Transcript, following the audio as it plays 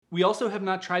we also have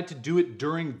not tried to do it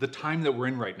during the time that we're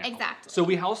in right now. Exactly. So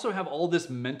we also have all this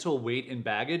mental weight and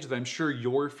baggage that I'm sure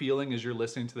you're feeling as you're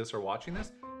listening to this or watching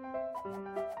this.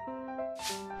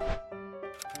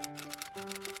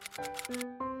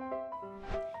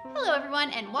 Hello, everyone,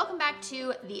 and welcome back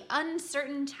to The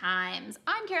Uncertain Times.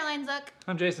 I'm Caroline Zook.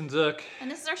 I'm Jason Zook. And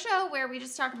this is our show where we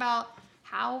just talk about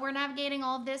how we're navigating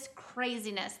all of this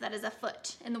craziness that is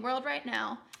afoot in the world right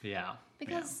now. Yeah.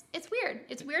 Because it's weird.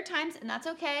 It's weird times, and that's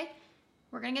okay.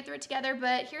 We're going to get through it together,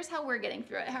 but here's how we're getting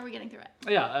through it. How are we getting through it?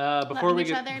 Yeah, before we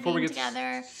get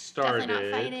together, started,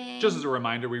 definitely not fighting. Just as a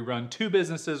reminder, we run two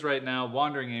businesses right now,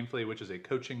 Wandering Aimfully, which is a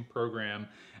coaching program,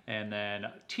 and then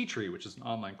Teachery, which is an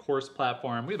online course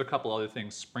platform. We have a couple other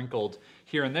things sprinkled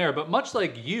here and there, but much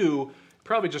like you,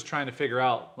 probably just trying to figure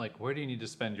out, like, where do you need to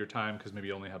spend your time, because maybe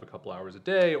you only have a couple hours a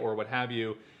day or what have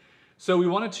you. So we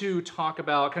wanted to talk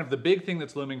about kind of the big thing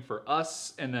that's looming for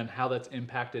us and then how that's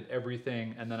impacted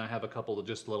everything. And then I have a couple of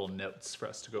just little notes for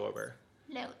us to go over.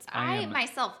 Notes. I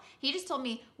myself, he just told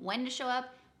me when to show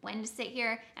up, when to sit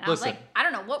here. And I Listen, was like, I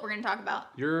don't know what we're going to talk about.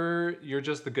 You're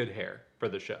just the good hair for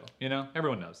the show. You know,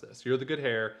 everyone knows this. You're the good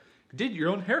hair. You did your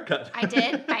own haircut. I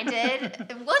did.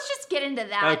 Let's just get into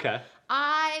that. Okay.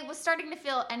 I was starting to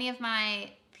feel any of my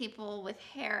people with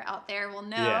hair out there will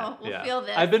know, feel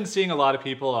this. I've been seeing a lot of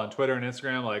people on Twitter and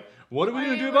Instagram like, what are we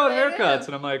going to do about haircuts?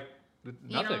 And I'm like,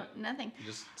 nothing. Nothing.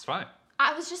 It's fine.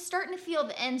 I was just starting to feel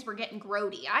the ends were getting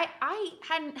grody. I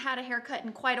hadn't had a haircut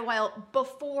in quite a while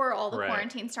before all the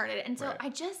quarantine started. And so I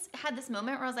just had this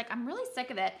moment where I was like, I'm really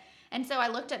sick of it. And so I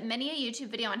looked up many a YouTube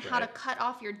video on how to cut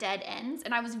off your dead ends.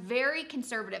 And I was very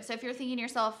conservative. So if you're thinking to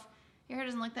yourself, your hair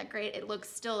doesn't look that great, it looks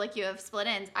still like you have split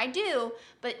ends. I do,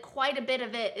 but quite a bit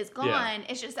of it is gone. Yeah.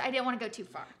 It's just I didn't want to go too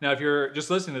far. Now, if you're just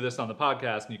listening to this on the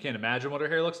podcast and you can't imagine what her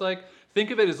hair looks like, think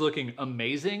of it as looking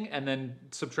amazing and then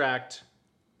subtract.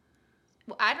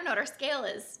 Well, I don't know what our scale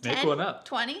is. 10, Make one up.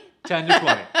 20? 10 to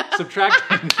 20. Subtract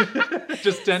 10.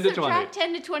 Just 10 to 20. Subtract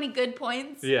 10 to 20 good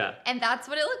points. Yeah. And that's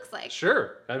what it looks like.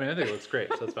 Sure. I mean, I think it looks great,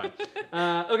 so that's fine.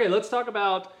 Okay, let's talk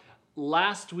about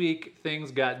last week.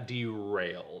 Things got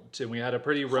derailed, and we had a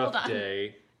pretty rough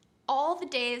day. All the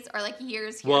days are like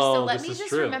years here, well, so let me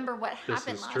just remember what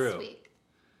happened last week.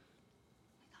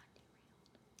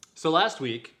 So last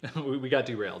week, we got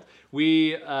derailed.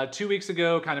 We, 2 weeks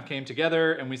ago, kind of came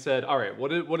together and we said, all right,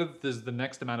 what does the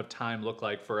next amount of time look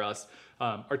like for us?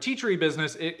 Our Teachery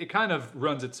business, it kind of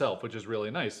runs itself, which is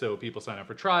really nice. So people sign up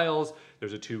for trials.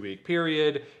 There's a 2-week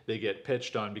period. They get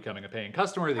pitched on becoming a paying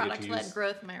customer. Product-led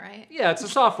growth, am I right? Yeah, it's a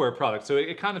software product. So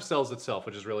it kind of sells itself,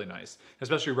 which is really nice.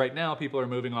 Especially right now, people are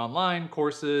moving online,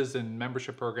 courses and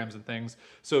membership programs and things.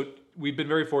 So we've been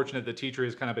very fortunate that Teachery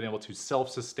has kind of been able to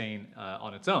self-sustain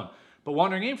on its own. But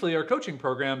Wandering Aimfully, our coaching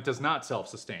program, does not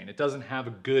self-sustain. It doesn't have a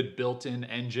good built-in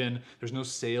engine. There's no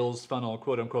sales funnel,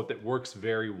 quote unquote, that works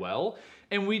very well.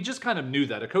 And we just kind of knew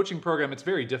that. A coaching program, it's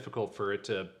very difficult for it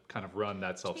to kind of run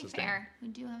that self-sustain. To be fair, we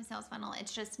do have a sales funnel.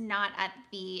 It's just not at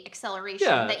the acceleration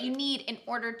that you need in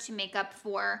order to make up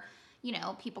for, you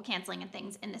know, people canceling and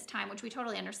things in this time, which we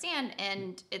totally understand.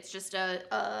 And it's just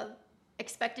a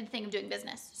expected thing of doing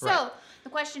business. So the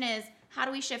question is, how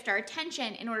do we shift our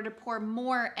attention in order to pour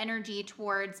more energy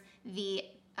towards the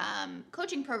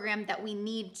coaching program that we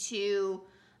need to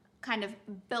kind of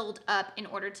build up in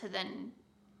order to then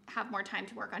have more time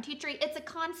to work on Teachery? It's a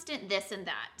constant this and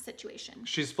that situation.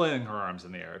 She's flailing her arms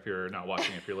in the air if you're not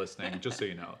watching, if you're listening, just so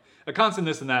you know. A constant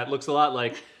this and that looks a lot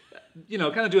like, you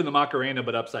know, kind of doing the Macarena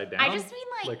but upside down. I just mean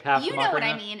like half you know what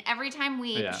I mean. Every time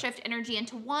we shift energy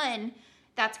into one,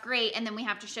 that's great, and then we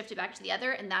have to shift it back to the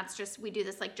other, and that's just, we do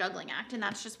this like juggling act, and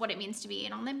that's just what it means to be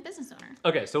an online business owner.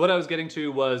 Okay, so what I was getting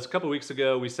to was a couple weeks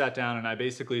ago, we sat down and I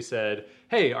basically said,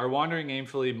 hey, our Wandering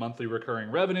Aimfully monthly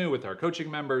recurring revenue with our coaching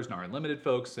members and our unlimited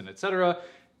folks and etc.,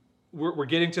 we're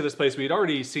getting to this place. We'd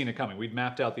already seen it coming. We'd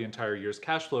mapped out the entire year's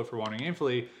cash flow for Wandering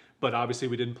Aimfully, but obviously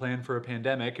we didn't plan for a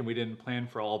pandemic and we didn't plan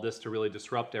for all this to really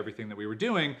disrupt everything that we were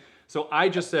doing. So I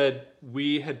just said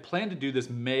we had planned to do this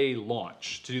May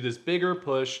launch, to do this bigger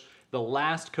push, the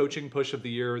last coaching push of the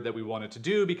year that we wanted to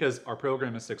do, because our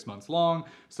program is 6 months long.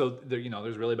 So there, you know,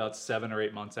 there's really about 7 or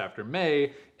 8 months after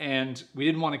May, and we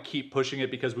didn't want to keep pushing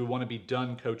it because we want to be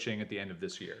done coaching at the end of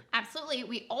this year. Absolutely.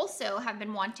 We also have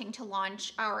been wanting to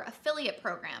launch our affiliate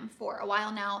program for a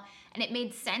while now, and it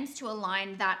made sense to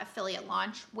align that affiliate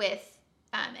launch with,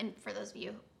 and for those of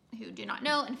you who do not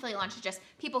know, an affiliate launch is just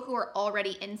people who are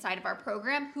already inside of our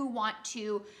program who want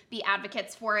to be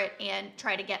advocates for it and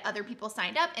try to get other people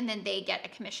signed up, and then they get a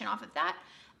commission off of that.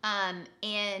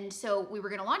 And so we were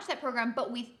going to launch that program,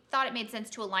 but we thought it made sense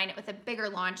to align it with a bigger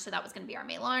launch. So that was going to be our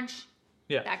May launch.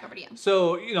 back over to you.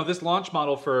 So, this launch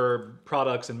model for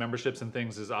products and memberships and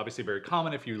things is obviously very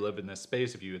common if you live in this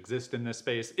space, if you exist in this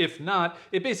space. If not,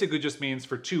 it basically just means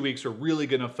for 2 weeks, we're really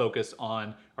going to focus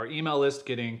on our email list,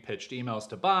 getting pitched emails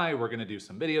to buy. We're going to do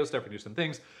some video stuff, we're going to do some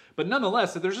things. But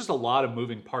nonetheless, there's just a lot of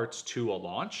moving parts to a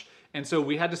launch. And so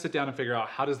we had to sit down and figure out,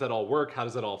 how does that all work? How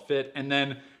does that all fit? And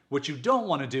then what you don't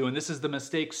want to do, and this is the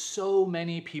mistake so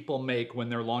many people make when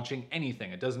they're launching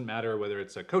anything, it doesn't matter whether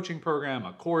it's a coaching program,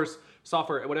 a course,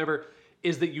 software, whatever,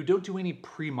 is that you don't do any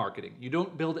pre-marketing. You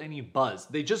don't build any buzz.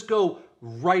 They just go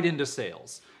right into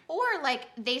sales. Or like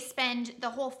they spend the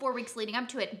whole 4 weeks leading up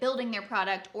to it building their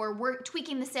product or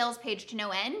tweaking the sales page to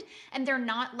no end, and they're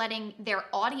not letting their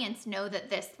audience know that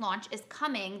this launch is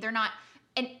coming. They're not.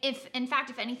 And if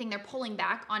anything, they're pulling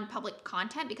back on public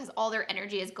content because all their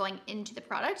energy is going into the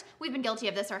product. We've been guilty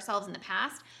of this ourselves in the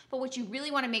past. But what you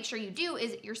really want to make sure you do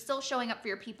is you're still showing up for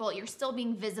your people. You're still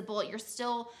being visible. You're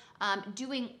still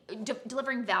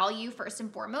delivering value first and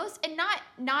foremost, and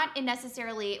not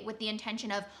necessarily with the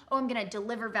intention of, I'm going to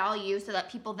deliver value so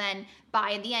that people then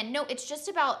buy in the end. No, it's just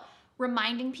about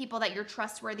reminding people that you're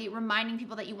trustworthy, reminding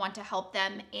people that you want to help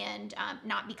them, and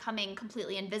not becoming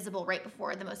completely invisible right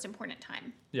before the most important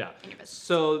time in your business.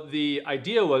 So the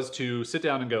idea was to sit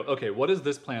down and go, okay, what does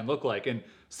this plan look like? And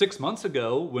 6 months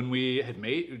ago, when we had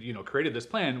created this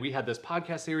plan, we had this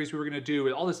podcast series we were going to do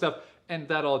and all this stuff, and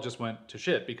that all just went to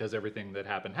shit because everything that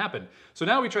happened. So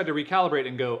now we tried to recalibrate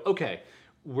and go, okay,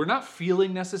 we're not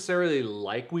feeling necessarily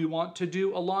like we want to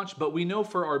do a launch, but we know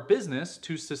for our business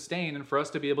to sustain and for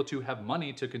us to be able to have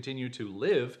money to continue to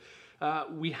live,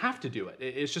 we have to do it.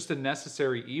 It's just a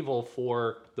necessary evil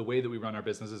for the way that we run our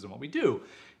businesses and what we do.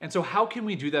 And so how can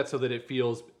we do that so that it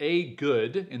feels, A,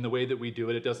 good in the way that we do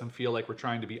it? It doesn't feel like we're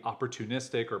trying to be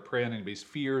opportunistic or prey on anybody's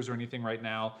fears or anything right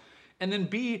now. And then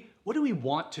B, what do we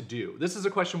want to do? This is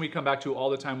a question we come back to all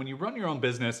the time. When you run your own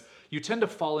business, you tend to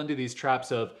fall into these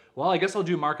traps of, well, I guess I'll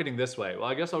do marketing this way. Well,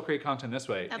 I guess I'll create content this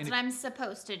way. That's what I'm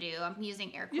supposed to do. I'm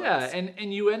using air quotes. Yeah,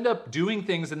 and you end up doing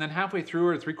things, and then halfway through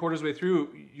or 3/4 way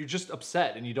through, you're just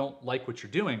upset and you don't like what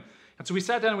you're doing. And so we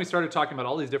sat down and we started talking about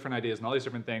all these different ideas and all these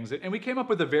different things, and we came up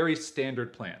with a very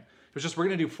standard plan. It was just, we're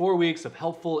going to do 4 weeks of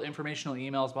helpful, informational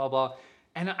emails, blah, blah.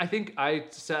 And I think I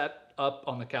sat up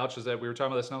on the couch as we were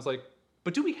talking about this, and I was like,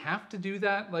 but do we have to do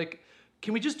that? Like,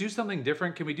 can we just do something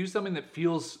different? Can we do something that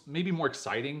feels maybe more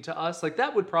exciting to us? Like,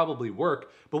 that would probably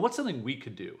work, but what's something we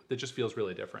could do that just feels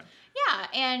really different? Yeah,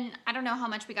 and I don't know how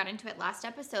much we got into it last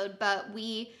episode, but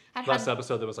we had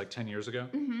episode that was like 10 years ago?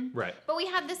 Mm-hmm. Right. But we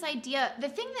had this idea. The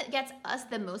thing that gets us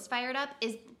the most fired up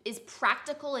is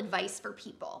practical advice for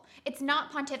people. It's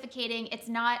not pontificating. It's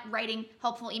not writing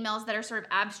helpful emails that are sort of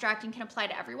abstract and can apply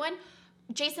to everyone.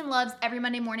 Jason loves every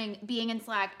Monday morning being in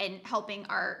Slack and helping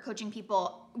our coaching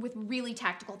people with really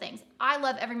tactical things. I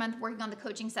love every month working on the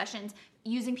coaching sessions,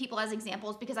 using people as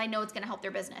examples because I know it's going to help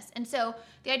their business. And so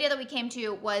the idea that we came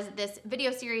to was this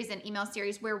video series and email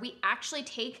series where we actually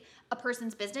take a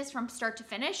person's business from start to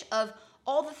finish of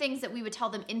all the things that we would tell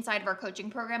them inside of our coaching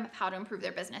program of how to improve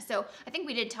their business. So I think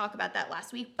we did talk about that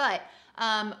last week, but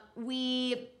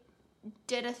we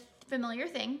did a familiar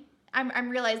thing. I'm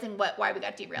realizing why we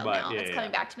got derailed now. It's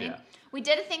coming back to me. Yeah. We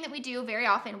did a thing that we do very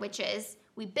often, which is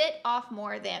we bit off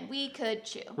more than we could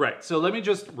chew. Right. So let me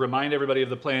just remind everybody of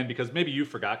the plan because maybe you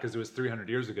forgot because it was 300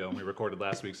 years ago when we recorded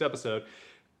last week's episode.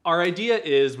 Our idea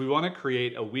is we want to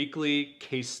create a weekly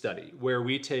case study where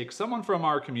we take someone from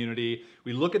our community,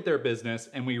 we look at their business,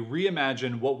 and we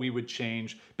reimagine what we would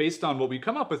change based on what we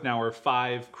come up with now are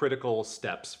 5 critical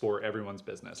steps for everyone's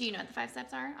business. Do you know what the 5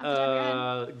 steps are off the top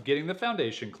of your head? Getting the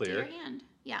foundation clear. To your hand.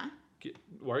 Yeah.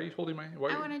 Why are you holding my...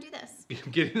 I want to do this.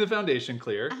 Getting the foundation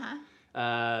clear.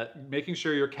 Making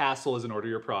sure your castle is in order,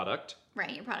 your product.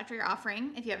 Right, your product or your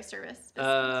offering, if you have a service.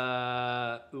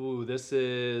 This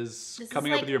is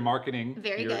coming up with your marketing.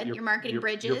 Very good. Your marketing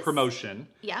bridges. Your promotion.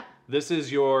 Yep. This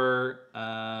is your...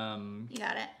 you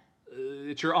got it.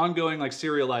 It's your ongoing, like,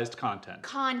 serialized content.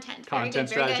 Content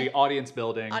Strategy, audience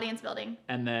building. Audience building.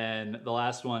 And then the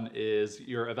last one is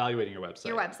you're evaluating your website.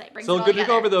 Your website. Brings so it all good together. to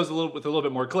go over those with a little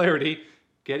bit more clarity.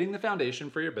 Getting the foundation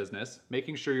for your business,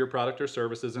 making sure your product or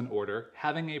service is in order,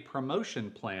 having a promotion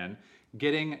plan,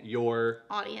 getting your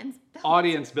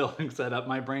audience building set up.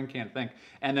 My brain can't think.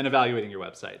 And then evaluating your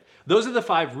website. Those are the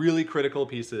 5 really critical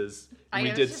pieces.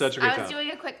 We did such a good job. I was doing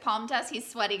a quick palm test. He's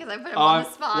sweaty because I put him on the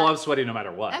spot. Well, I'm sweaty no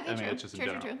matter what. Okay, it's just in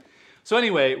general. True. So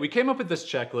anyway, we came up with this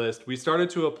checklist. We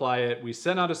started to apply it. We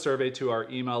sent out a survey to our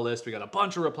email list. We got a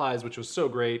bunch of replies, which was so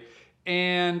great.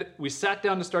 And we sat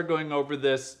down to start going over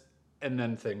this, and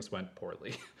then things went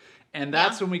poorly. And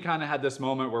that's when we kind of had this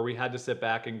moment where we had to sit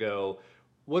back and go,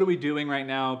 what are we doing right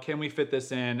now? Can we fit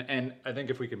this in? And I think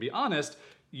if we can be honest,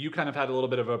 you kind of had a little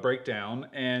bit of a breakdown,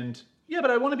 and yeah,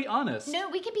 but I want to be honest. No,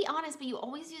 we can be honest, but you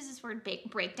always use this word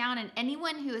breakdown, and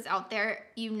anyone who is out there,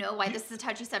 you know why this is a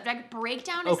touchy subject.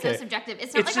 Breakdown is so subjective.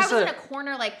 It's not like I was in a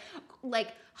corner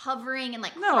like hovering and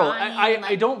like crying.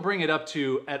 I don't bring it up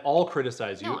to at all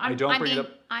criticize you. No, I don't bring it up.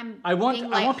 I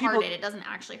want people. It doesn't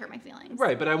actually hurt my feelings.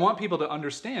 Right, but I want people to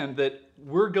understand that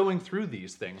we're going through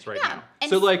these things right now.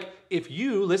 So like, if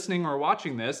you listening or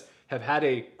watching this have had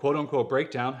a quote unquote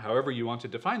breakdown, however you want to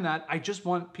define that, I just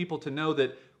want people to know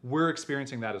that we're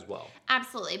experiencing that as well.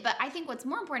 Absolutely. But I think what's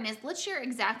more important is let's share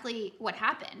exactly what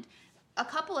happened. A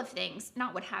couple of things,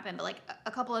 not what happened, but like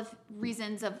a couple of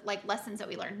reasons of like lessons that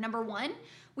we learned. Number one,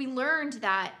 we learned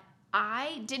that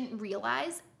I didn't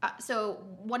realize. So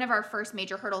one of our first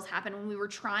major hurdles happened when we were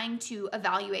trying to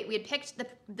evaluate. We had picked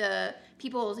the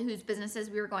people whose businesses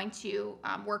we were going to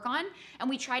work on, and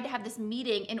we tried to have this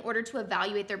meeting in order to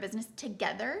evaluate their business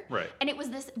together. Right. And it was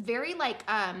this very like,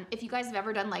 if you guys have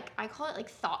ever done like, I call it like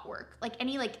thought work, like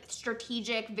any like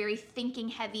strategic, very thinking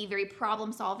heavy, very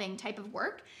problem solving type of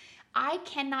work. I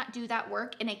cannot do that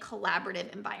work in a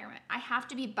collaborative environment. I have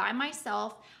to be by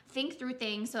myself, think through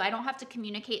things so I don't have to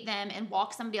communicate them and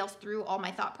walk somebody else through all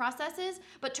my thought processes,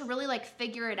 but to really like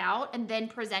figure it out and then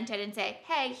present it and say,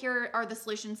 hey, here are the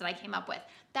solutions that I came up with.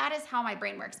 That is how my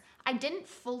brain works. I didn't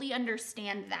fully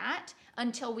understand that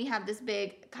until we have this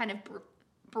big kind of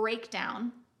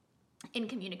breakdown in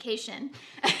communication.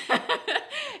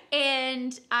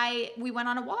 And we went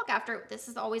on a walk after. This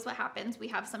is always what happens. We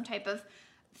have some type of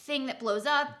thing that blows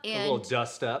up, and a little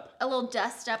dust up, a little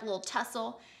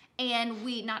tussle, and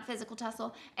not physical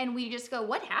tussle, and we just go,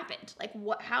 what happened? Like,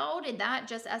 how did that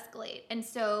just escalate? And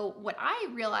so what I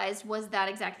realized was that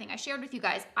exact thing I shared with you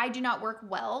guys. I do not work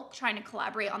well trying to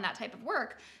collaborate on that type of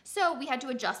work. So we had to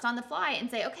adjust on the fly and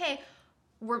say, okay,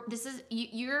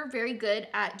 you're very good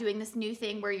at doing this new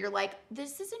thing where you're like,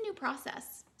 this is a new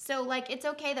process. So like, it's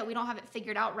okay that we don't have it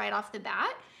figured out right off the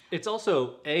bat. It's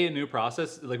also a new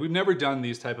process. Like, we've never done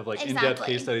these type of like in-depth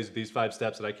case studies, these 5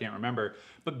 steps that I can't remember.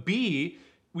 But B,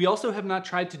 we also have not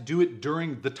tried to do it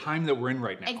during the time that we're in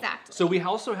right now. Exactly. So we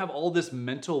also have all this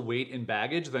mental weight and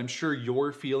baggage that I'm sure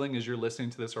you're feeling as you're listening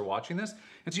to this or watching this.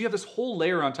 And so you have this whole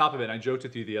layer on top of it. And I joked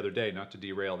with you the other day, not to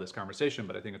derail this conversation,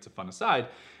 but I think it's a fun aside,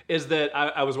 is that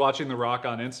I was watching The Rock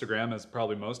on Instagram, as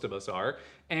probably most of us are.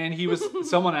 And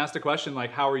someone asked a question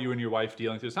like, how are you and your wife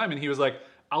dealing through this time? And he was like,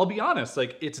 I'll be honest,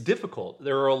 like, it's difficult.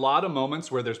 There are a lot of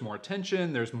moments where there's more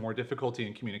tension, there's more difficulty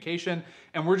in communication,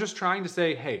 and we're just trying to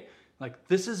say, hey, like,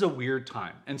 this is a weird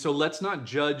time. And so let's not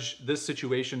judge this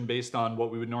situation based on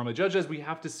what we would normally judge as. We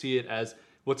have to see it as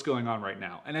what's going on right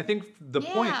now. And I think the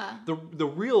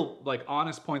real, like,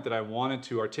 honest point that I wanted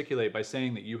to articulate by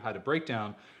saying that you had a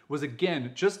breakdown was, again,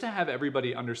 just to have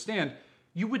everybody understand,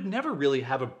 you would never really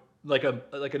have an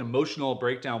emotional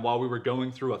breakdown while we were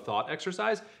going through a thought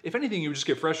exercise. If anything, you would just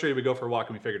get frustrated, we go for a walk,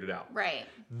 and we figured it out. Right.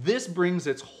 This brings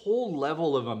its whole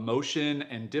level of emotion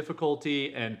and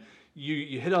difficulty, and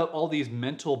you hit out all these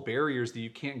mental barriers that you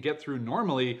can't get through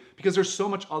normally because there's so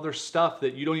much other stuff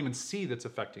that you don't even see that's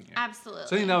affecting you. Absolutely.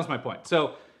 So I think that was my point.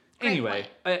 So anyway,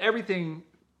 everything,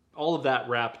 all of that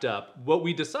wrapped up, what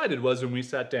we decided was when we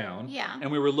sat down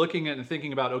and we were looking at and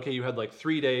thinking about, okay, you had like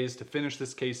 3 days to finish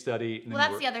this case study. And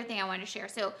that's the other thing I wanted to share.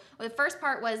 So the first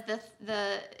part was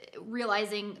the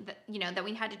realizing that, that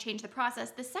we had to change the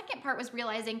process. The second part was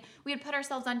realizing we had put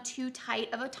ourselves on too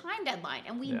tight of a time deadline.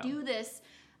 And we do this,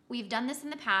 we've done this in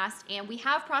the past, and we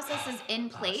have processes in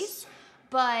place.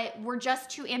 But we're just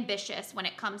too ambitious when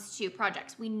it comes to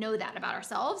projects. We know that about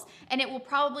ourselves, and it will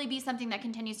probably be something that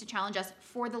continues to challenge us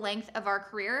for the length of our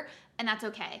career, and that's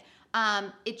okay.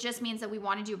 It just means that we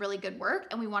want to do really good work,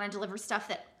 and we want to deliver stuff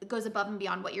that goes above and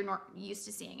beyond what you're not used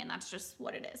to seeing, and that's just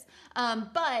what it is.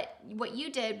 But what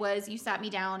you did was you sat me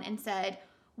down and said,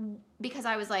 because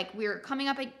I was like, we were coming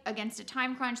up against a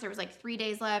time crunch. There was like 3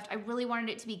 days left. I really wanted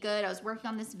it to be good. I was working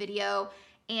on this video,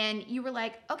 and you were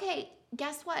like, okay,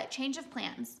 guess what? Change of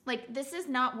plans. Like, this is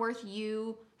not worth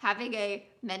you having a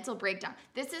mental breakdown.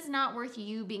 This is not worth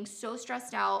you being so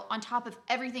stressed out on top of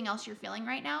everything else you're feeling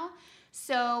right now.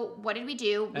 So what did we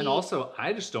do? And also,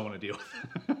 I just don't want to deal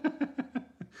with it.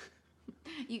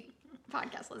 You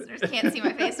podcast listeners can't see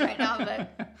my face right now,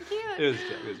 but cute. It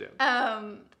was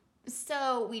joke.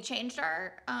 So we changed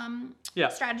our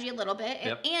strategy a little bit.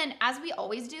 And as we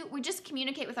always do, we just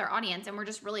communicate with our audience, and we're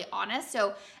just really honest.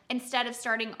 So instead of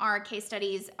starting our case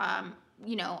studies,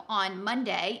 on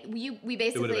Monday, we basically...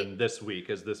 It would have been this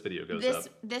week as this video goes up.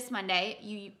 This Monday,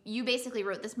 you basically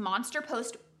wrote this monster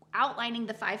post outlining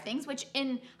the 5 things, which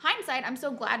in hindsight, I'm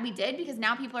so glad we did, because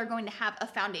now people are going to have a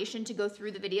foundation to go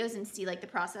through the videos and see like the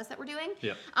process that we're doing.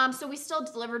 Yeah. So we still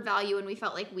delivered value, and we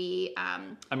felt like we,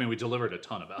 we delivered a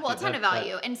ton of value. Well, a ton of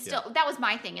value. And still, that was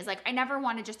my thing, is like, I never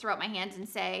want to just throw up my hands and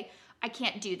say, I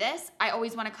can't do this. I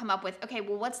always want to come up with, okay,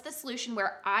 well, what's the solution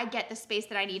where I get the space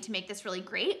that I need to make this really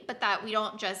great, but that we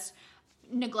don't just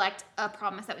neglect a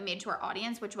promise that we made to our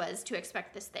audience, which was to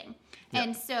expect this thing. Yep.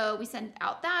 And so we sent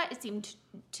out that. It seemed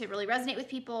to really resonate with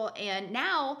people. And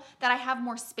now that I have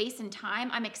more space and time,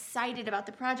 I'm excited about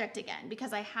the project again,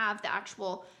 because I have the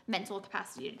actual mental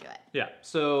capacity to do it. Yeah.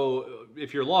 So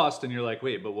if you're lost and you're like,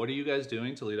 wait, but what are you guys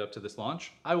doing to lead up to this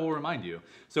launch? I will remind you.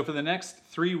 So for the next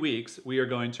 3 weeks, we are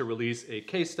going to release a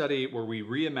case study where we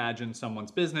reimagine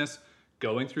someone's business,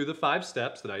 going through the 5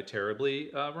 steps that I terribly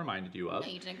reminded you of.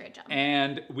 No, you did a great job.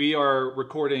 And we are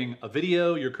recording a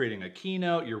video, you're creating a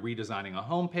keynote, you're redesigning a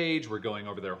homepage, we're going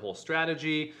over their whole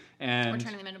strategy, and we're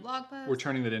turning them into blog posts. We're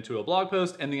turning that into a blog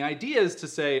post. And the idea is to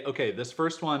say, okay, this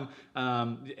first one,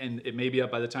 and it may be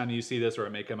up by the time you see this, or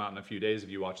it may come out in a few days if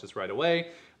you watch this right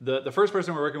away. The first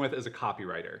person we're working with is a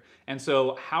copywriter. And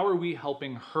so how are we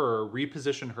helping her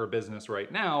reposition her business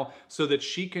right now so that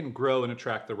she can grow and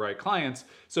attract the right clients?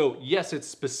 So yes, it's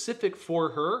specific for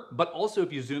her, but also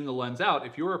if you zoom the lens out,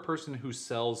 if you're a person who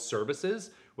sells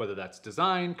services, whether that's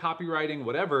design, copywriting,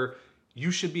 whatever, you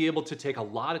should be able to take a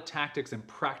lot of tactics and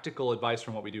practical advice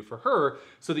from what we do for her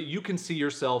so that you can see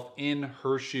yourself in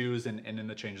her shoes and in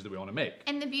the changes that we want to make.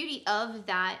 And the beauty of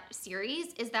that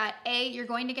series is that, A, you're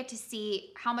going to get to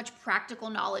see how much practical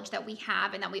knowledge that we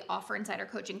have and that we offer inside our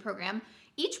coaching program.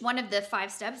 Each one of the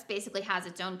 5 steps basically has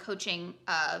its own coaching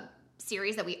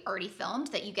series that we already filmed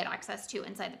that you get access to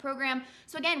inside the program.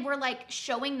 So again, we're like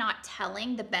showing, not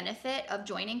telling, the benefit of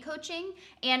joining coaching.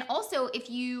 And also, if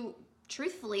you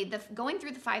truthfully, going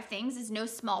through the 5 things is no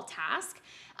small task.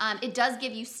 It does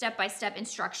give you step-by-step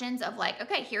instructions of like,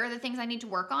 okay, here are the things I need to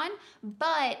work on,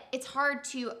 but it's hard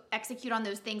to execute on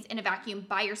those things in a vacuum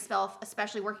by yourself,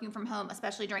 especially working from home,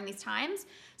 especially during these times.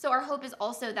 So our hope is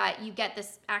also that you get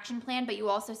this action plan, but you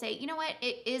also say, you know what,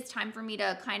 it is time for me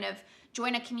to kind of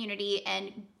join a community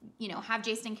and, have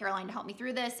Jason and Caroline to help me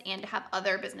through this, and to have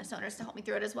other business owners to help me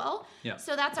through it as well. Yeah.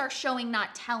 So that's our showing,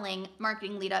 not telling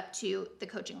marketing lead up to the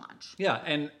coaching launch. Yeah.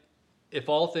 And if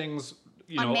all things,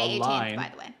 on May 18th, align,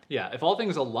 by the way. Yeah. If all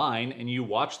things align and you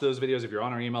watch those videos, if you're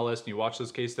on our email list and you watch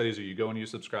those case studies, or you go and you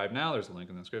subscribe now, there's a link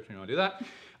in the description. You want to do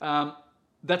that.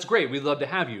 That's great. We'd love to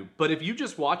have you. But if you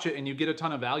just watch it and you get a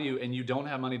ton of value and you don't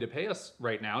have money to pay us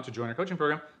right now to join our coaching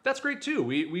program, that's great too.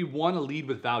 We want to lead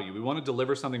with value. We want to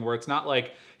deliver something where it's not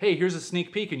like, hey, here's a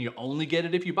sneak peek and you only get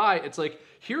it if you buy. It's like,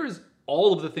 here's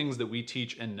all of the things that we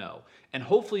teach and know. And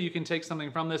hopefully you can take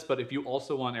something from this. But if you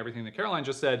also want everything that Caroline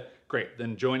just said, great,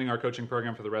 then joining our coaching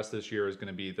program for the rest of this year is going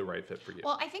to be the right fit for you.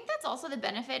 Well, I think that's also the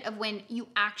benefit of when you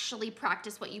actually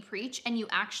practice what you preach and you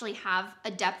actually have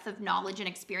a depth of knowledge and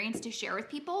experience to share with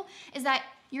people, is that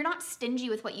you're not stingy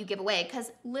with what you give away,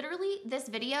 because literally this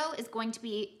video is going to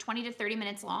be 20 to 30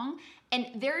 minutes long, and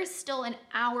there is still an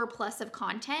hour plus of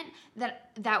content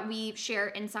that we share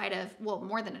inside of, well,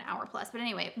 more than an hour plus, but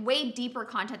anyway, way deeper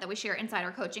content that we share inside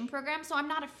our coaching program. So I'm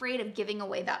not afraid of giving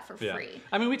away that for free.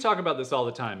 We talk about this all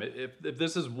the time. If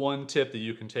this is one tip that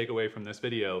you can take away from this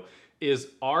video, is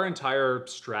our entire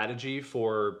strategy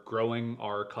for growing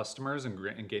our customers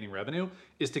and gaining revenue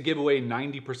is to give away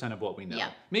 90% of what we know. Yeah.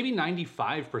 Maybe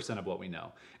 95% of what we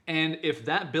know. And if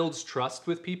that builds trust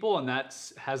with people and that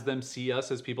has them see us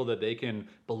as people that they can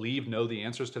believe know the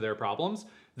answers to their problems,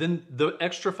 then the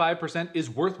extra 5% is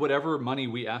worth whatever money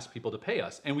we ask people to pay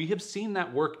us. And we have seen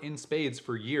that work in spades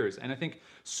for years. And I think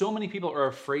so many people are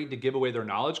afraid to give away their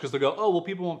knowledge because they'll go, oh, well,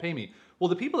 people won't pay me. Well,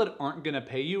 the people that aren't going to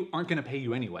pay you aren't going to pay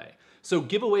you anyway. So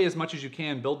give away as much as you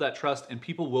can, build that trust, and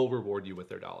people will reward you with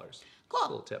their dollars. Cool. Just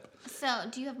a little tip. So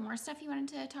do you have more stuff you wanted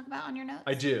to talk about on your notes?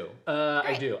 I do.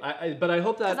 I do. But I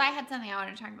hope that... Because I had something I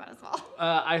wanted to talk about as well.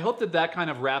 I hope that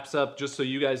kind of wraps up, just so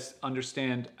you guys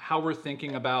understand how we're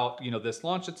thinking about, this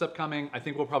launch that's upcoming. I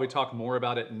think we'll probably talk more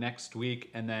about it next week.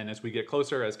 And then as we get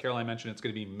closer, as Caroline mentioned, it's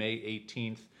going to be May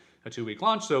 18th. A 2-week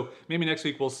launch. So maybe next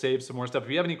week we'll save some more stuff. If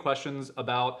you have any questions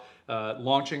about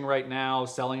launching right now,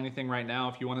 selling anything right now,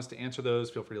 if you want us to answer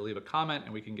those, feel free to leave a comment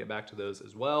and we can get back to those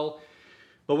as well.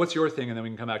 But what's your thing? And then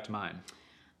we can come back to mine.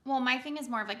 Well, my thing is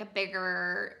more of like a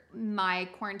bigger, my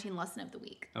quarantine lesson of the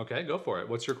week. Okay, go for it.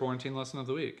 What's your quarantine lesson of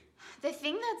the week? The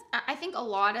thing that's, I think a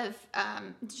lot of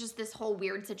just this whole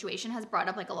weird situation has brought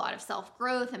up like a lot of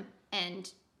self-growth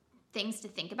and things to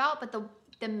think about. But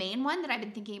the main one that I've been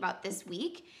thinking about this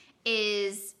week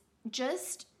is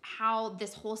just how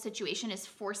this whole situation is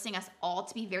forcing us all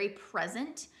to be very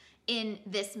present in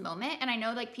this moment. And I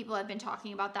know like people have been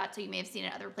talking about that, so you may have seen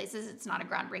it other places. It's not a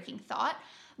groundbreaking thought.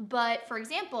 But for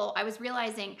example, I was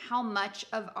realizing how much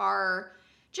of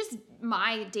just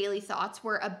my daily thoughts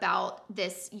were about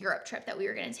this Europe trip that we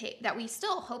were going to take, that we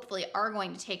still hopefully are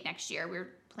going to take next year. We're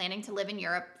planning to live in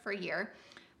Europe for a year.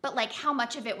 But like how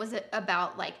much of it was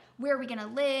about like where are we going to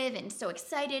live and so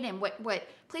excited, and what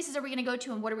places are we going to go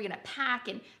to, and what are we going to pack,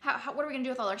 and what are we going to do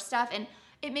with all our stuff. And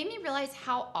it made me realize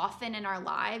how often in our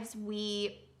lives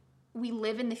we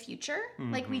live in the future.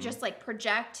 Mm-hmm. Like we just like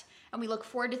project and we look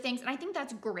forward to things. And I think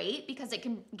that's great because it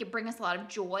can bring us a lot of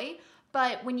joy.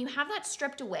 But when you have that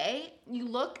stripped away, you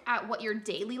look at what your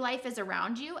daily life is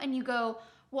around you and you go,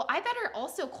 well, I better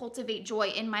also cultivate joy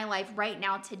in my life right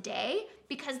now today,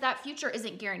 because that future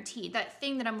isn't guaranteed. That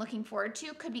thing that I'm looking forward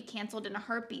to could be canceled in a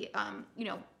heartbeat.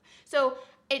 So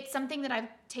it's something that I've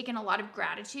taken a lot of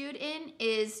gratitude in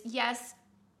is, yes,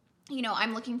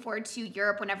 I'm looking forward to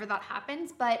Europe whenever that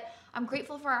happens, but I'm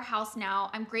grateful for our house now.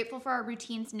 I'm grateful for our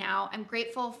routines now. I'm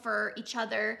grateful for each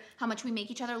other, how much we make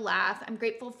each other laugh. I'm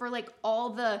grateful for like all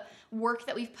the work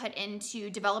that we've put into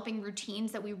developing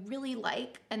routines that we really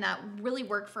like and that really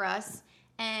work for us.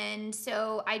 And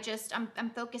so I'm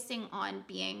focusing on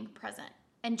being present.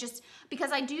 And just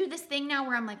because I do this thing now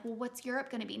where I'm like, well, what's Europe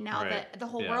going to be now that the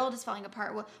whole world is falling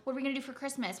apart? What are we going to do for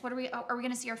Christmas? Are we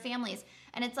going to see our families?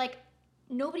 And it's like,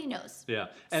 nobody knows. Yeah.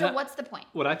 And so what's the point?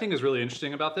 What I think is really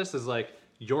interesting about this is like,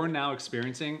 you're now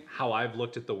experiencing how I've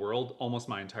looked at the world almost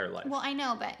my entire life. Well, I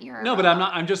know, but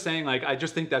I'm just saying, like, I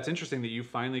just think that's interesting that you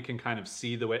finally can kind of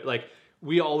see the way, like,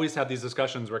 we always have these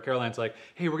discussions where Caroline's like,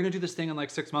 hey, we're going to do this thing in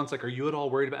like 6 months. Like, are you at all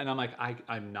worried about it? And I'm like,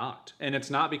 I'm not. And it's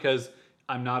not because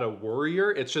I'm not a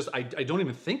worrier. It's just, I don't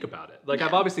even think about it. Like,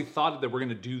 I've obviously thought that we're going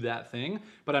to do that thing,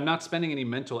 but I'm not spending any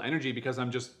mental energy because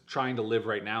I'm just trying to live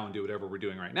right now and do whatever we're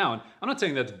doing right now. And I'm not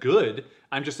saying that's good.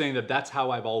 I'm just saying that that's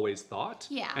how I've always thought.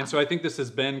 Yeah. And so I think this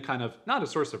has been kind of not a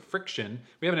source of friction.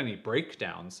 We haven't had any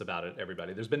breakdowns about it,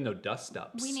 everybody. There's been no dust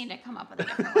ups. We need to come up with a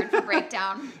different word for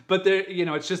breakdown. But there,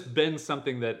 it's just been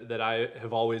something that I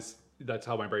have always, that's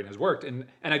how my brain has worked. And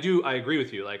I agree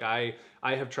with you. Like I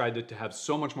have tried to have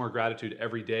so much more gratitude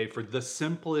every day for the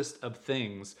simplest of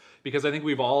things, because I think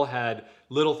we've all had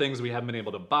little things we haven't been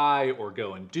able to buy or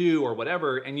go and do or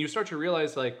whatever. And you start to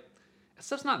realize like,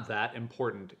 stuff's not that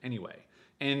important anyway.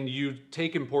 And you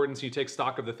take importance, you take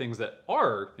stock of the things that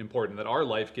are important, that are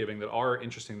life-giving, that are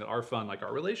interesting, that are fun, like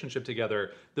our relationship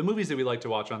together, the movies that we like to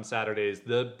watch on Saturdays,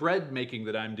 the bread making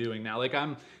that I'm doing now. Like,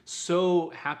 I'm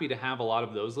so happy to have a lot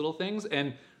of those little things.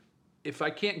 And if I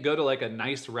can't go to like a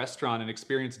nice restaurant and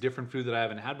experience different food that I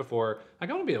haven't had before, like,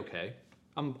 I'm gonna be okay.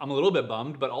 I'm a little bit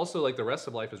bummed, but also like the rest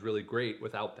of life is really great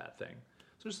without that thing.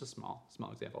 So just a small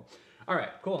example. All right,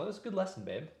 cool. That was a good lesson,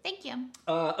 babe. Thank you.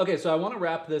 Okay, so I want to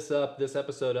wrap this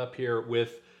episode up here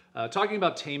with talking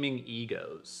about taming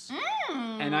egos.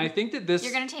 And I think that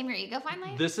You're going to tame your ego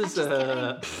finally? This is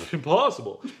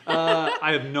impossible.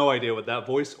 I have no idea what that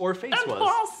voice or face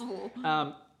was.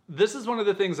 Impossible. This is one of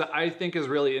the things that I think is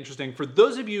really interesting. For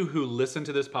those of you who listen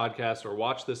to this podcast or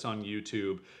watch this on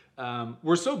YouTube,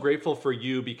 we're so grateful for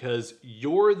you because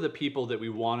you're the people that we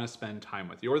want to spend time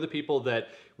with. You're the people that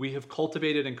we have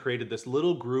cultivated and created this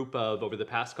little group of over the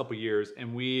past couple years,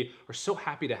 and we are so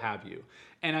happy to have you.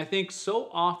 And I think so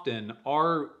often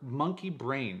our monkey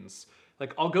brains,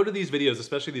 like I'll go to these videos,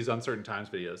 especially these uncertain times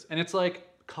videos, and it's like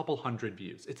a couple hundred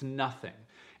views. It's nothing.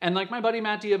 And like my buddy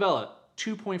Matt Diavella,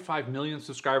 2.5 million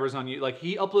subscribers on YouTube. Like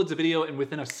he uploads a video and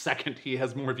within a second he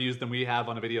has more views than we have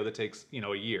on a video that takes,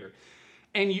 a year.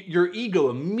 And your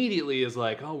ego immediately is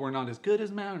like, oh, we're not as good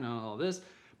as Matt and all this.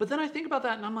 But then I think about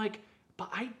that and I'm like, but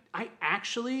I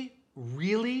actually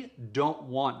really don't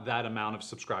want that amount of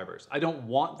subscribers. I don't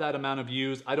want that amount of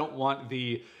views. I don't want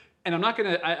and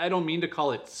I don't mean to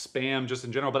call it spam just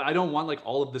in general, but I don't want like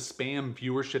all of the spam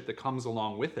viewership that comes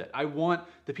along with it. I want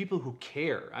the people who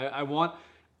care. I want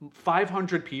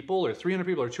 500 people or 300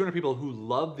 people or 200 people who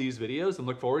love these videos and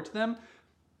look forward to them.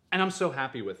 And I'm so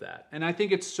happy with that. And I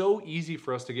think it's so easy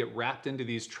for us to get wrapped into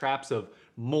these traps of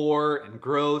more and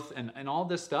growth and all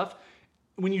this stuff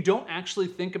when you don't actually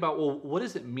think about, well, what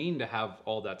does it mean to have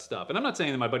all that stuff? And I'm not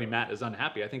saying that my buddy Matt is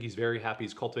unhappy. I think he's very happy.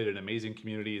 He's cultivated an amazing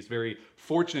community. He's very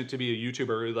fortunate to be a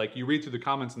YouTuber. Like you read through the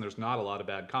comments and there's not a lot of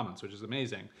bad comments, which is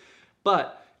amazing.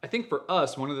 But I think for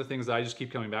us, one of the things that I just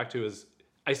keep coming back to is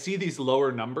I see these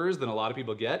lower numbers than a lot of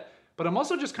people get, but I'm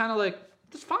also just kind of like,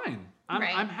 that's fine.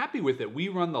 I'm happy with it. We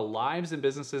run the lives and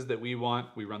businesses that we want.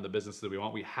 We run the businesses that we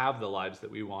want. We have the lives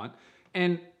that we want.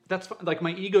 And that's like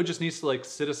my ego just needs to like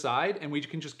sit aside and we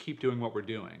can just keep doing what we're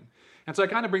doing. And so I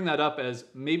kind of bring that up as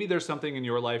maybe there's something in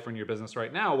your life or in your business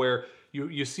right now where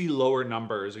you see lower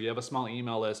numbers, or you have a small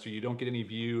email list, or you don't get any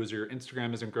views, or your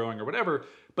Instagram isn't growing, or whatever.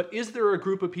 But is there a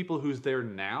group of people who's there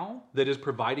now that is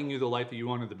providing you the life that you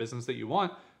want or the business that you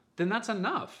want? Then that's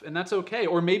enough, and that's okay.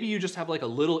 Or maybe you just have like a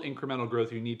little incremental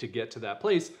growth you need to get to that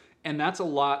place, and that's a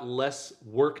lot less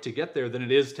work to get there than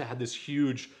it is to have this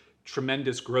huge,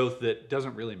 tremendous growth that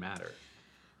doesn't really matter.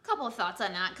 Couple of thoughts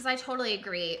on that, because I totally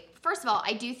agree. First of all,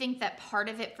 I do think that part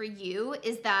of it for you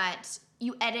is that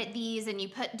you edit these and you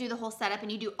do the whole setup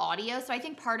and you do audio. So I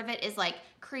think part of it is like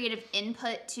creative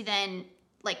input to then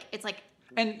like it's like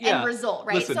end result,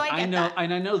 right? Listen, so I get that.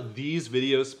 And I know these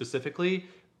videos specifically,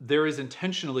 there is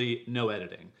intentionally no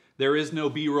editing. There is no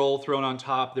B-roll thrown on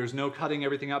top. There's no cutting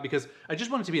everything out, because I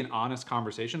just want it to be an honest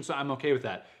conversation. So I'm okay with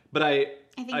that. But I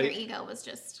think your ego was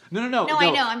just... No, I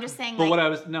know. I'm just saying, but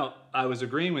I was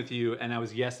agreeing with you, and I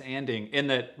was yes-anding in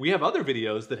that we have other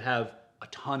videos that have a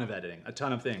ton of editing, a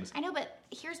ton of things. I know, but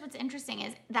here's what's interesting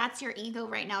is that's your ego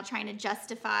right now trying to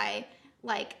justify,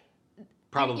 like...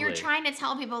 Probably. You're trying to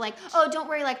tell people, like, oh, don't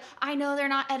worry, like, I know they're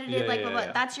not edited,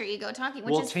 but that's your ego talking,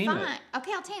 which is fine.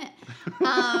 Okay, I'll tame it.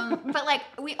 But, like,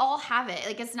 we all have it.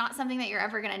 Like, it's not something that you're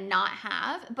ever going to not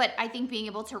have. But I think being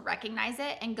able to recognize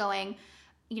it and going...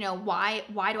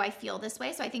 why do I feel this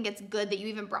way? So I think it's good that you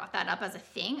even brought that up as a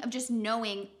thing of just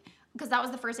knowing, because that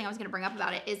was the first thing I was going to bring up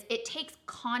about it, is it takes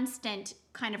constant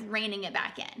kind of reining it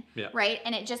back in, right?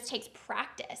 And it just takes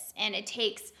practice, and it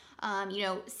takes,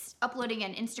 uploading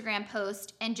an Instagram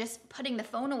post and just putting the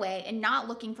phone away and not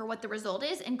looking for what the result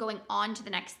is and going on to the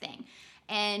next thing.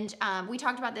 And we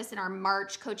talked about this in our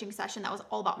March coaching session that was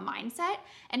all about mindset.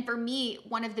 And for me,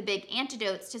 one of the big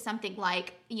antidotes to something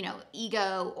like,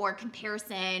 ego or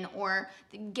comparison or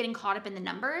getting caught up in the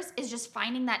numbers is just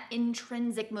finding that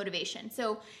intrinsic motivation.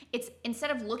 So it's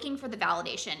instead of looking for the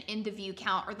validation in the view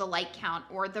count or the like count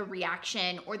or the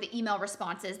reaction or the email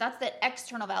responses, that's the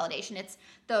external validation. It's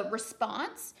the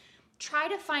response. Try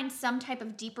to find some type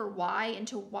of deeper why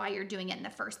into why you're doing it in the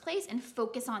first place and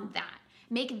focus on that.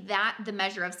 Make that the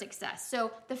measure of success.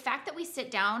 So the fact that we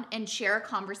sit down and share a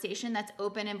conversation that's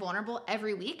open and vulnerable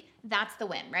every week, that's the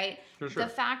win, right? For sure. The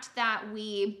fact that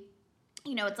we,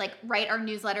 it's like write our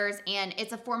newsletters and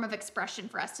it's a form of expression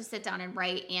for us to sit down and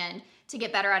write and to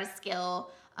get better at a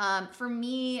skill. For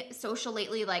me, social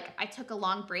lately, like I took a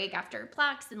long break after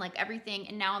Plaques and like everything,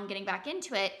 and now I'm getting back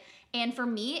into it. And for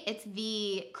me, it's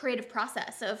the creative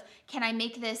process of, can I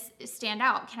make this stand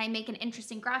out? Can I make an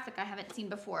interesting graphic I haven't seen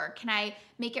before? Can I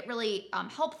make it really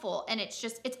helpful? And it's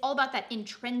all about that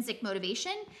intrinsic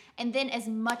motivation. And then as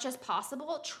much as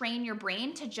possible, train your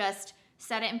brain to just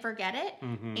set it and forget it.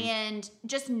 Mm-hmm. And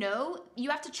just know you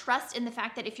have to trust in the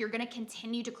fact that if you're going to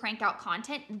continue to crank out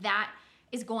content, that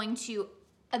is going to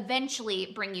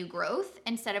eventually bring you growth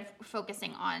instead of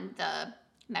focusing on the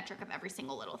metric of every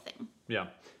single little thing. Yeah.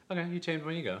 Okay, you tamed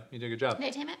my ego. You did a good job. Did I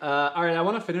tame it? All right, I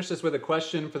want to finish this with a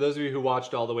question. For those of you who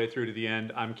watched all the way through to the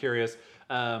end, I'm curious,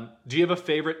 do you have a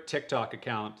favorite TikTok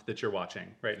account that you're watching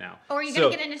right now? Or are you going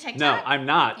to get into TikTok? No, I'm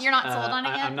not. You're not sold on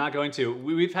it yet? I'm not going to.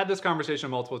 We've had this conversation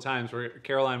multiple times where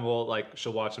Caroline will,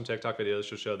 she'll watch some TikTok videos,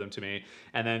 she'll show them to me,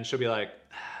 and then she'll be like,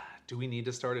 do we need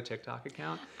to start a TikTok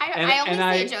account? I only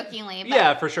say it jokingly. But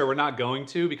yeah, for sure. We're not going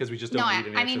to, because we just don't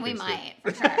need any extra we things might,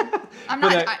 for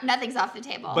sure. Nothing's off the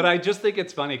table. But I just think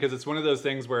it's funny because it's one of those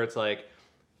things where it's like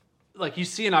you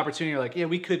see an opportunity, you're like, yeah,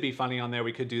 we could be funny on there,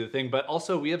 we could do the thing, but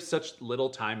also we have such little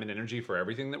time and energy for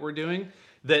everything that we're doing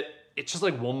that it's just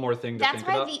like one more thing to think about.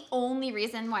 That's why the only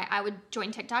reason why I would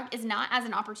join TikTok is not as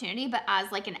an opportunity, but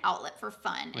as like an outlet for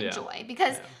fun and joy.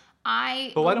 Because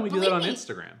But why don't we do that on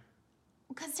Instagram?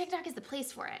 Because TikTok is the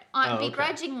place for it. Okay.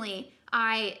 Begrudgingly,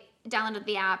 I downloaded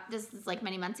the app. This is like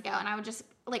many months ago, and I would just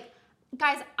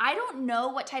guys, I don't know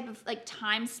what type of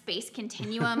time space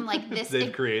continuum this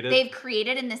they've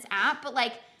created in this app, but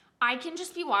I can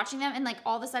just be watching them, and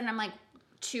all of a sudden I'm like,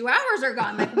 2 hours are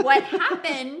gone. What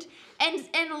happened?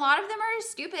 And a lot of them are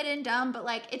stupid and dumb, but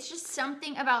it's just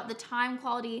something about the time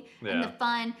quality and the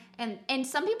fun, and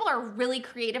some people are really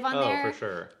creative on there. Oh, for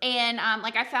sure. And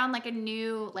I found a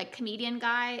new comedian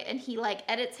guy, and he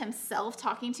edits himself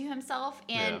talking to himself,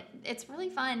 and it's really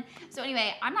fun. So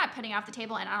anyway, I'm not putting it off the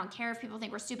table, and I don't care if people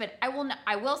think we're stupid. I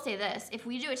will say this: if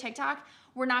we do a TikTok,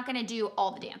 we're not going to do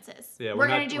all the dances. Yeah, we're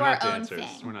going to do our own thing.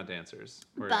 We're not dancers.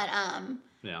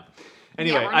 Yeah.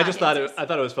 Anyway, I thought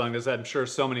it was fun because I'm sure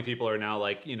so many people are now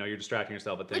you're distracting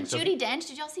yourself with things. Judi Dench,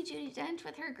 did y'all see Judi Dench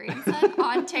with her grandson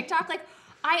on TikTok?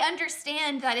 I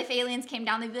understand that if aliens came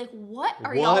down, they'd be like, "What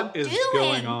are y'all doing?" What is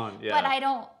going on? Yeah. But I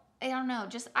don't know.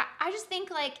 I just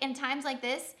think in times like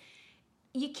this,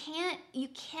 you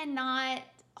cannot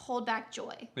hold back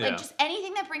joy. Yeah. Just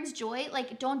anything that brings joy,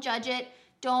 don't judge it.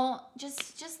 don't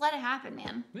just let it happen,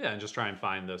 man. Yeah, and just try and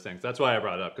find those things. That's why I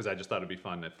brought it up, because I just thought it'd be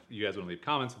fun if you guys want to leave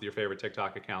comments with your favorite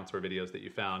TikTok accounts or videos that you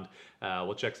found.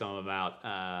 We'll check some of them out,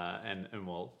 and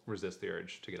we'll resist the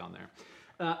urge to get on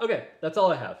there. Okay, that's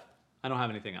all I have. I don't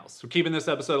have anything else. We're keeping this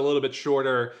episode a little bit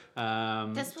shorter.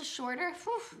 This was shorter?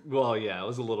 Whew. Well, yeah, it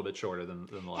was a little bit shorter than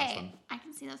the last one. I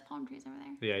can see those palm trees over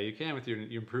there. Yeah, you can with your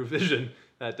improved vision.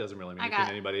 That doesn't really mean anything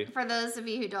to anybody. For those of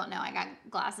you who don't know, I got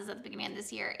glasses at the beginning of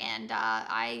this year, and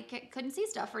I couldn't see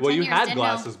stuff for 10 years. Well, you had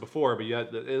glasses before,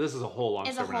 but this is a whole long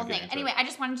story. It's a whole thing. Anyway, I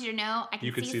just wanted you to know I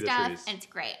can see stuff, and it's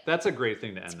great. That's a great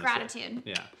thing to end this gratitude. With.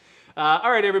 Yeah.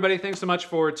 All right, everybody. Thanks so much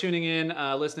for tuning in,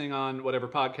 listening on whatever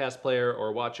podcast player,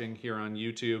 or watching here on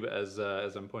YouTube as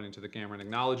I'm pointing to the camera and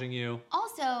acknowledging you.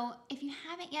 Also, if you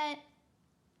haven't yet,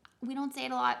 we don't say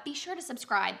it a lot, be sure to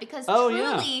subscribe, because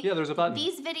truly, there's a button.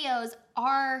 These videos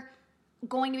are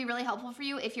going to be really helpful for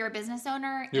you if you're a business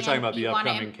owner. You're talking about the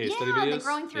upcoming case study videos? Yeah, the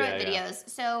Growing Through It videos.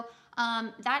 So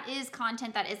that is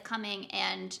content that is coming,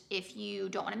 and if you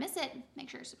don't want to miss it, make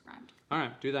sure you're subscribed. All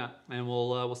right, do that, and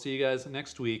we'll see you guys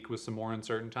next week with some more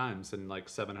uncertain times in like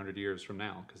 700 years from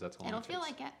now, because that's how long It'll feel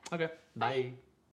like it. Okay, bye.